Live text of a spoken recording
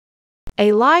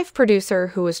A live producer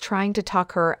who was trying to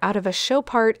talk her out of a show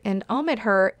part and omit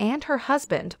her and her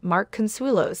husband, Mark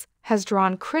Consuelos, has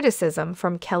drawn criticism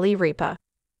from KELL Ripa.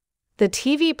 The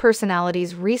TV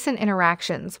personality's recent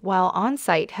interactions while on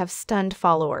site have stunned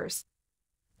followers.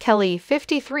 KELL,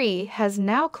 53, has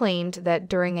now claimed that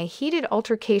during a heated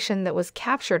altercation that was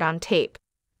captured on tape,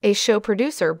 a show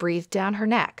producer breathed down her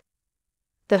neck.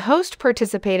 The host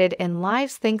participated in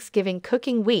Live's Thanksgiving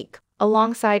Cooking Week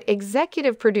alongside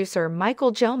executive producer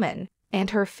Michael Gelman and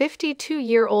her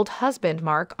 52-year-old husband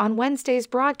Mark on Wednesday's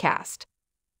broadcast.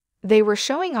 They were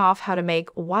showing off how to make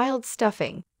wild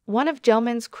stuffing, one of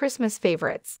Gelman's Christmas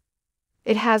favorites.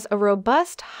 It has a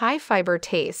robust, high-fiber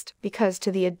taste because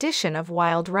to the addition of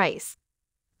wild rice.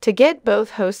 To get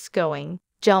both hosts going,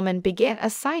 Gelman began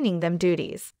assigning them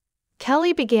duties.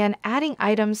 KELL began adding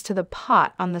items to the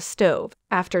pot on the stove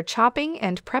after chopping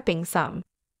and prepping some.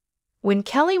 When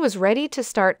KELL was ready to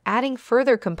start adding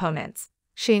further components,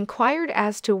 she inquired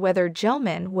as to whether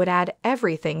Gelman would add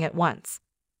everything at once.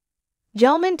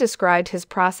 Gelman described his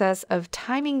process of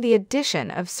timing the addition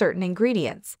of certain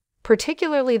ingredients,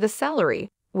 particularly the celery,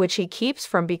 which he keeps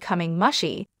from becoming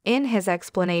mushy, in his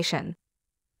explanation.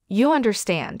 "You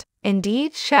understand,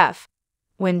 indeed, chef."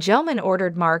 When Gelman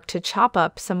ordered Mark to chop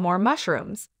up some more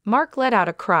mushrooms, Mark let out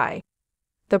a cry.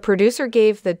 The producer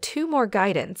gave the two more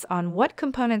guidance on what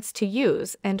components to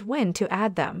use and when to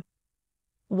add them.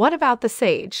 "What about the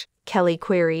sage?" KELL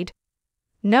queried.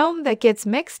 "No, that gets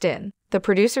mixed in," the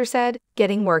producer said,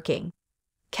 getting working.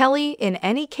 KELL, in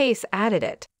any case, added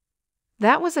it.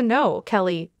 "That was a no,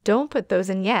 KELL, don't put those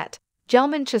in yet,"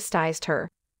 Gelman chastised her.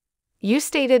 "You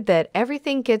stated that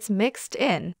everything gets mixed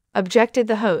in," objected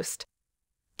the host.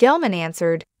 Gelman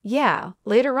answered, "Yeah,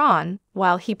 later on,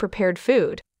 while he prepared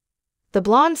food." The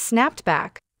blonde snapped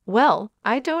back, "Well,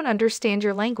 I don't understand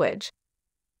your language."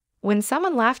 When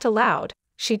someone laughed aloud,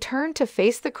 she turned to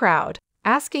face the crowd,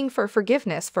 asking for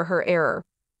forgiveness for her error.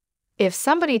 "If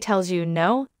somebody tells you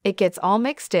no, it gets all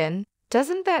mixed in,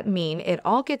 doesn't that mean it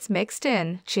all gets mixed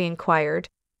in?" she inquired.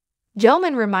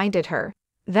 Gelman reminded her,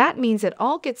 "That means it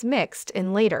all gets mixed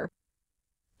in later."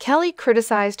 KELL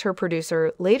criticized her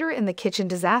producer later in the kitchen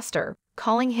disaster,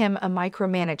 calling him a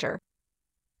micromanager.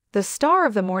 The star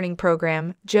of the morning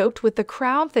program joked with the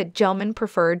crowd that Gelman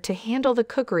preferred to handle the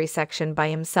cookery section by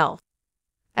himself.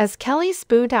 As KELL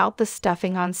spooned out the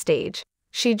stuffing on stage,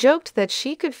 she joked that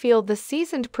she could feel the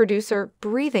seasoned producer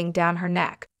breathing down her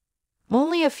neck.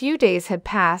 Only a few days had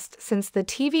passed since the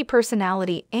TV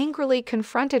personality angrily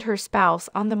confronted her spouse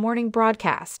on the morning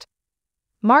broadcast.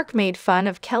 Mark made fun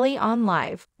of KELL on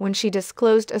Live when she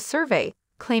disclosed a survey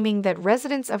claiming that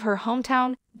residents of her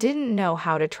hometown didn't know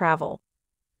how to travel.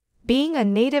 Being a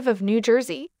native of New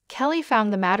Jersey, KELL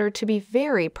found the matter to be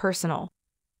very personal.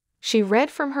 She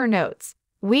read from her notes,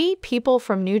 "We, people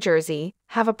from New Jersey,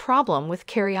 have a problem with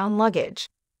carry-on luggage.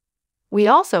 We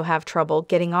also have trouble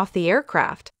getting off the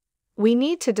aircraft. We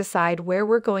need to decide where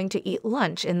we're going to eat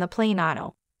lunch in the plane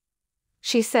aisle."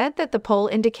 She said that the poll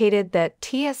indicated that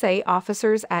TSA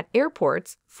officers at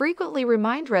airports frequently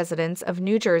remind residents of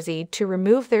New Jersey to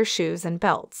remove their shoes and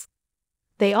belts.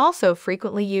 They also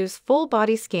frequently use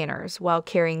full-body scanners while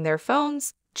carrying their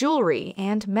phones, jewelry,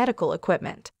 and medical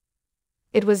equipment.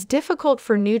 It was difficult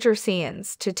for New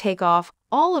Jerseyans to take off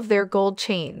all of their gold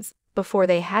chains before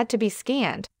they had to be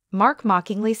scanned, Mark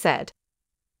mockingly said.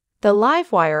 The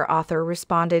Livewire author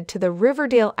responded to the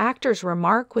Riverdale actor's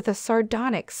remark with a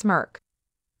sardonic smirk.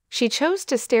 She chose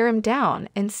to stare him down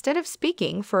instead of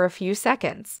speaking for a few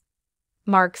seconds.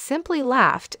 Mark simply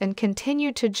laughed and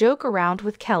continued to joke around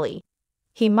with KELL.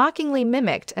 He mockingly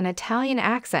mimicked an Italian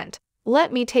accent,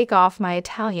 "Let me take off my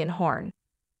Italian horn."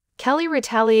 KELL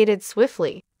retaliated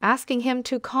swiftly, asking him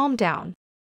to calm down.